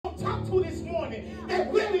to this morning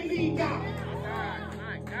that really need God.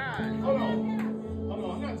 My God. Hold on.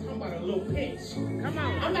 I'm not talking about a little pinch. Come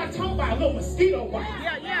on. I'm not talking about a little mosquito bite.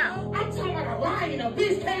 Yeah. I'm talking about a lion, a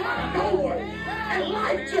beast came out of nowhere, and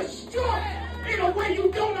life just struck in a way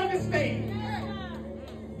you don't understand.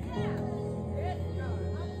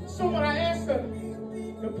 So when I asked her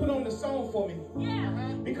to put on the song for me,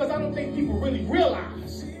 because I don't think people really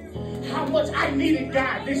realize how much I needed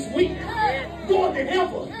God this week, more than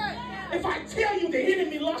ever. If I tell you the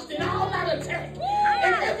enemy launched an all-out attack,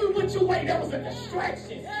 and every which way there was a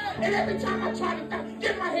distraction, and every time I tried to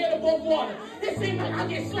get my head above water, it seemed like I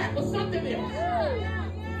get slapped with something else.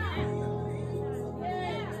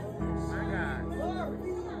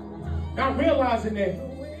 Not realizing that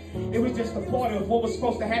it was just a part of what was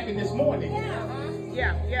supposed to happen this morning.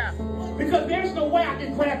 Yeah. Because there's no way I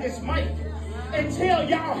can grab this mic and tell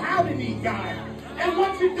y'all how to need God and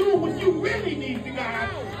what to do when you really need God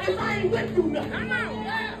if I ain't went through nothing.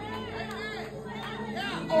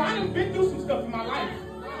 Oh, I done been through some stuff in my life.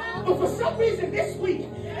 But for some reason this week,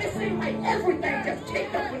 it seemed like everything just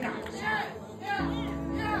kicked up a notch.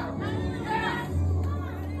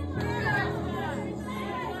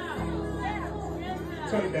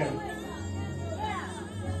 Turn it down.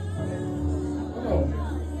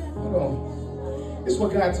 Hold on. This is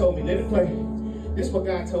what God told me. Let it play. This is what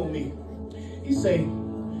God told me. He said,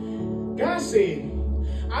 God said,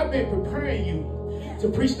 I've been preparing you to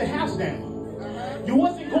preach the house down. You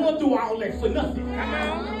wasn't going through all that for nothing.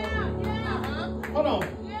 Hold on.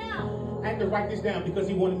 I had to write this down because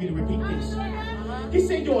he wanted me to repeat this. He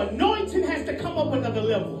said, your anointing has to come up another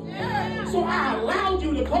level. So I allowed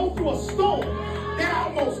you to go through a storm that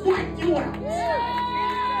almost wiped you out.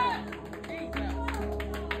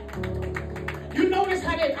 You notice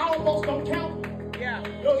how that almost don't count?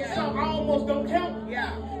 Some almost don't count?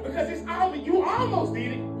 Because it's all you almost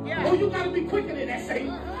did it. Oh, you gotta be quicker than that,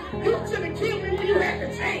 Satan. You should have killed me when you had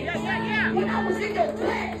the chance. When I was in your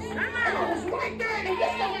class. And I was right there in the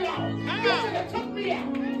midst of it all. You should have took me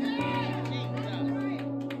out.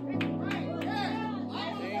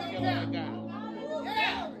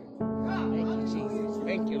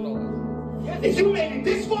 Thank you, Lord. If you made it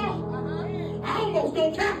this far, I almost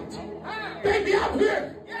don't count. Baby, I'm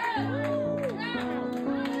here.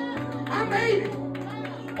 I made it.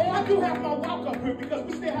 Oh, I do have my walk up here because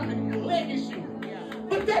we still have a leg issue.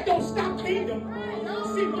 But that don't stop kingdom.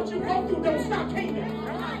 See, what you go through don't stop kingdom.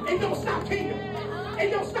 It don't stop kingdom.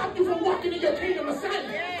 It don't stop you from walking in your kingdom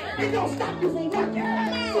assignment. It don't stop you from working.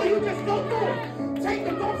 So you just go through it. Take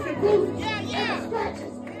the bumps and bruises and the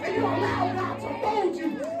scratches. And you allow God to mold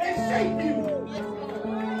you and shape you.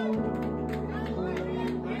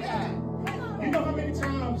 You know how many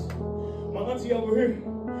times my auntie over here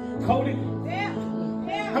coded?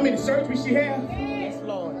 How many surgeries she had? Yes,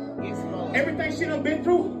 Lord. Yes, Lord. Everything she done been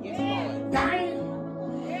through? Yes, Lord. Dying?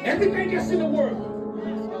 Everything else in the world.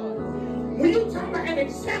 When you talk about an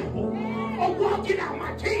example of walking out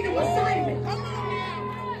my kingdom assignment, come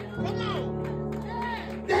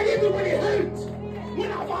on. That even when it hurts,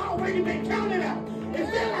 when I've already been counted out, it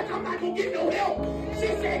felt like I'm not going to get no help. She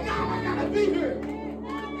said, no, I got to be here.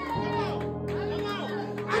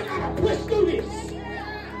 I got to push through this.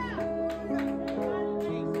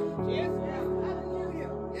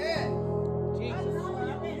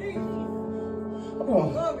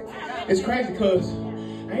 Oh, it's crazy because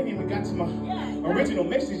I ain't even got to my original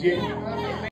message yet.